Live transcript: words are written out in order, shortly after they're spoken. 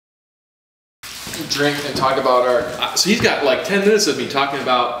drink and talk about art. So he's got like 10 minutes of me talking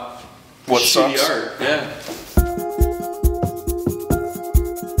about what shitty sucks. art. Yeah.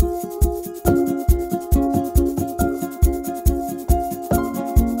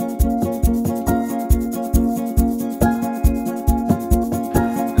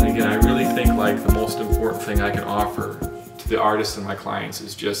 And again, I really think like the most important thing I can offer to the artists and my clients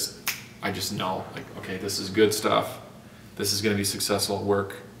is just, I just know, like, okay, this is good stuff. This is going to be successful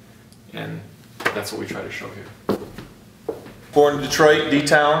work, and that's what we try to show here. Born in Detroit,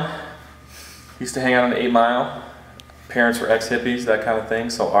 D-Town. Used to hang out on the 8 Mile. Parents were ex-hippies, that kind of thing,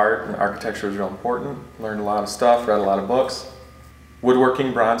 so art and architecture was real important. Learned a lot of stuff, read a lot of books.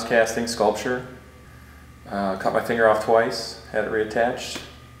 Woodworking, bronze casting, sculpture. Cut my finger off twice, had it reattached.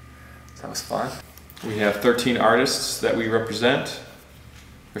 So that was fun. We have 13 artists that we represent.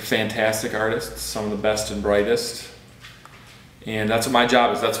 They're fantastic artists, some of the best and brightest. And that's what my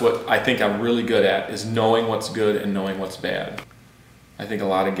job is. That's what I think I'm really good at, is knowing what's good and knowing what's bad. I think a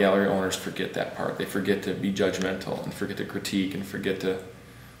lot of gallery owners forget that part. They forget to be judgmental and forget to critique and forget to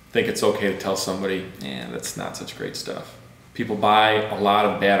think it's okay to tell somebody, that's not such great stuff. People buy a lot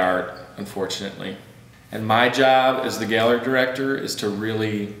of bad art, unfortunately. And my job as the gallery director is to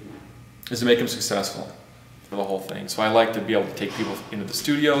make them successful for the whole thing. So I like to be able to take people into the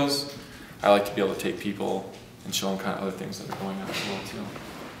studios. I like to be able to take people and show them kind of other things that are going on as well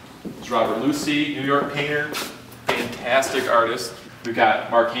too. There's Robert Lucy, New York painter, fantastic artist. We've got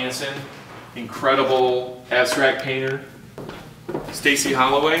Mark Hansen, incredible abstract painter. Stacy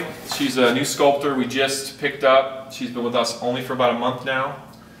Holloway, she's a new sculptor we just picked up. She's been with us only for about a month now.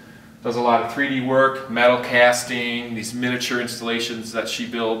 Does a lot of 3D work, metal casting, these miniature installations that she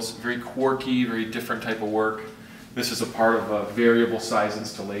builds. Very quirky, very different type of work. This is a part of a variable size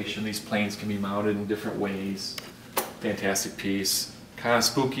installation. These planes can be mounted in different ways. Fantastic piece. Kind of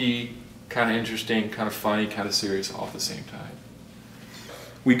spooky, kind of interesting, kind of funny, kind of serious all at the same time.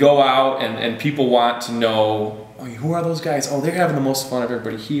 We go out and people want to know, oh, who are those guys? Oh, they're having the most fun of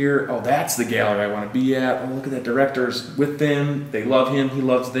everybody here. Oh, that's the gallery I want to be at. Oh, look at that director's with them. They love him, he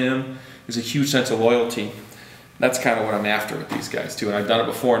loves them. There's a huge sense of loyalty. That's kind of what I'm after with these guys too. And I've done it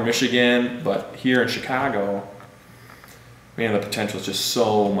before in Michigan, but here in Chicago, man, the potential is just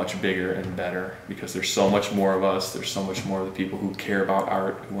so much bigger and better because there's so much more of us. There's so much more of the people who care about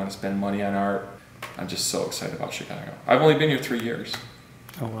art, who want to spend money on art. I'm just so excited about Chicago. I've only been here 3 years.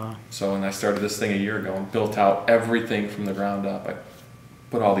 Oh, wow. So when I started this thing a year ago and built out everything from the ground up, I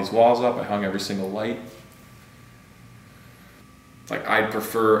put all these walls up, I hung every single light. Like, I'd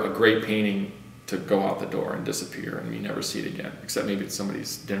prefer a great painting to go out the door and disappear and we never see it again, except maybe it's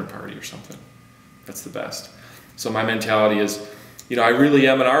somebody's dinner party or something. That's the best. So my mentality is, I really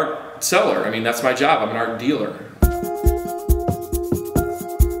am an art seller. I mean, that's my job. I'm an art dealer.